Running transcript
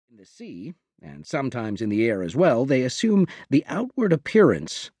the sea, and sometimes in the air as well, they assume the outward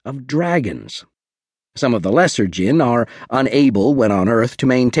appearance of dragons. Some of the lesser jinn are unable, when on earth, to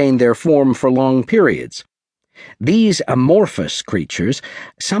maintain their form for long periods. These amorphous creatures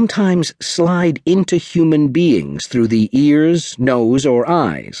sometimes slide into human beings through the ears, nose, or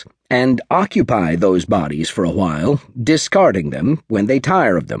eyes, and occupy those bodies for a while, discarding them when they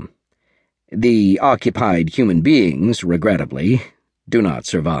tire of them. The occupied human beings, regrettably, do not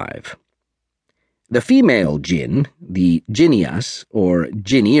survive. The female jinn, the jinnias, or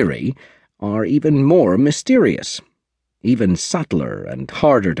jinniri, are even more mysterious, even subtler and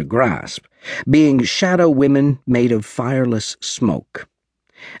harder to grasp, being shadow women made of fireless smoke.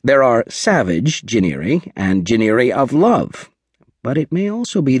 There are savage jinniri and jinniri of love, but it may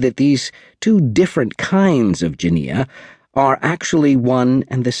also be that these two different kinds of jinnia are actually one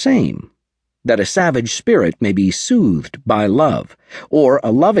and the same, that a savage spirit may be soothed by love, or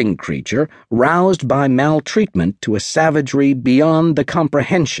a loving creature roused by maltreatment to a savagery beyond the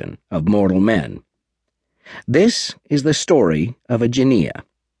comprehension of mortal men. This is the story of a jinnia,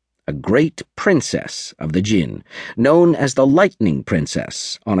 a great princess of the jinn, known as the Lightning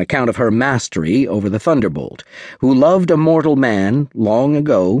Princess on account of her mastery over the thunderbolt, who loved a mortal man long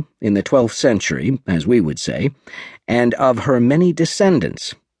ago, in the 12th century, as we would say, and of her many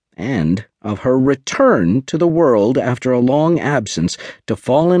descendants, and of her return to the world after a long absence to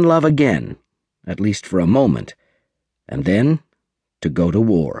fall in love again, at least for a moment, and then to go to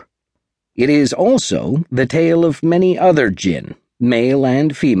war. It is also the tale of many other jinn, male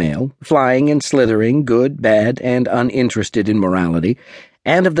and female, flying and slithering, good, bad, and uninterested in morality,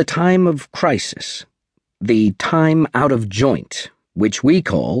 and of the time of crisis, the time out of joint, which we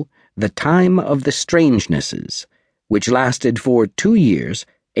call the time of the strangenesses, which lasted for 2 years,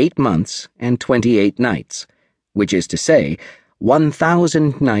 8 months, and 28 nights, which is to say,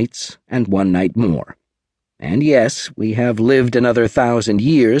 1,000 nights and 1 night more. And yes, we have lived another 1,000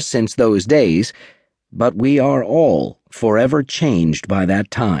 years since those days, but we are all forever changed by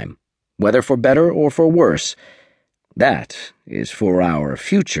that time, whether for better or for worse. That is for our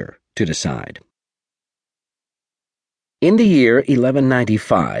future to decide. In the year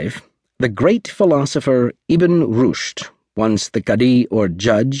 1195, the great philosopher Ibn Rushd, once the Qadi or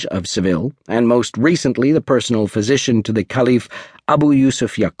judge of Seville, and most recently the personal physician to the Caliph Abu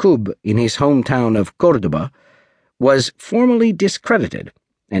Yusuf Yaqub in his hometown of Córdoba, was formally discredited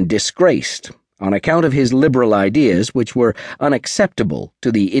and disgraced on account of his liberal ideas, which were unacceptable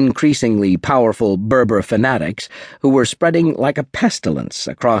to the increasingly powerful Berber fanatics who were spreading like a pestilence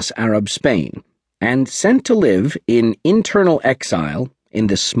across Arab Spain, and sent to live in internal exile in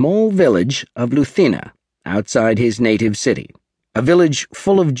the small village of Lucena, outside his native city, a village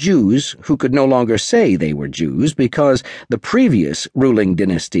full of Jews who could no longer say they were Jews because the previous ruling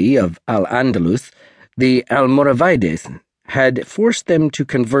dynasty of Al-Andalus, the Almoravides, had forced them to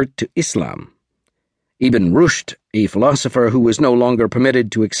convert to Islam. Ibn Rushd, a philosopher who was no longer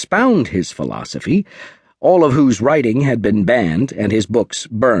permitted to expound his philosophy, all of whose writing had been banned and his books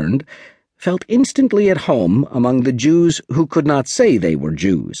burned, felt instantly at home among the Jews who could not say they were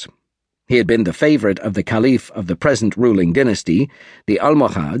Jews. He had been the favorite of the Caliph of the present ruling dynasty, the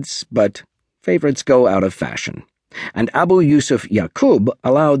Almohads, but favorites go out of fashion, and Abu Yusuf Yaqub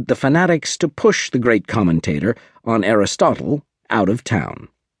allowed the fanatics to push the great commentator on Aristotle out of town.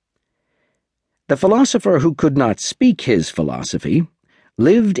 The philosopher who could not speak his philosophy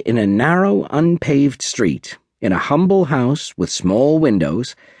lived in a narrow, unpaved street, in a humble house with small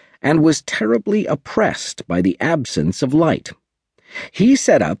windows, and was terribly oppressed by the absence of light. He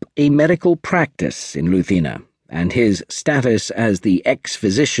set up a medical practice in Lucena, and his status as the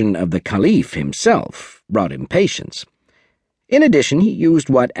ex-physician of the Caliph himself brought him patience. In addition, he used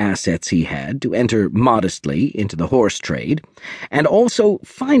what assets he had to enter modestly into the horse trade, and also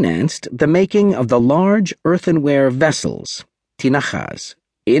financed the making of the large earthenware vessels, tinachas,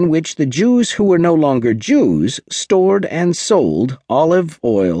 in which the Jews who were no longer Jews stored and sold olive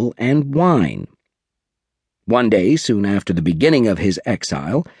oil and wine. One day, soon after the beginning of his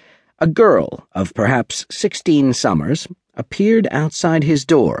exile, a girl of perhaps 16 summers appeared outside his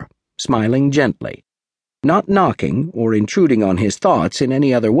door, smiling gently, not knocking or intruding on his thoughts in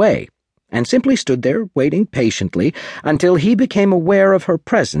any other way, and simply stood there waiting patiently until he became aware of her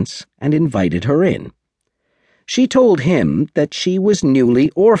presence and invited her in. She told him that she was newly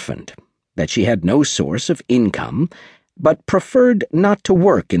orphaned, that she had no source of income, but preferred not to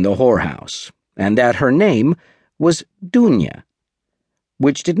work in the whorehouse, and that her name was Dunya,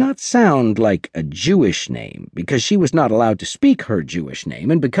 which did not sound like a Jewish name because she was not allowed to speak her Jewish name,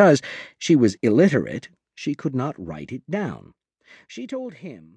 and because she was illiterate, she could not write it down. She told him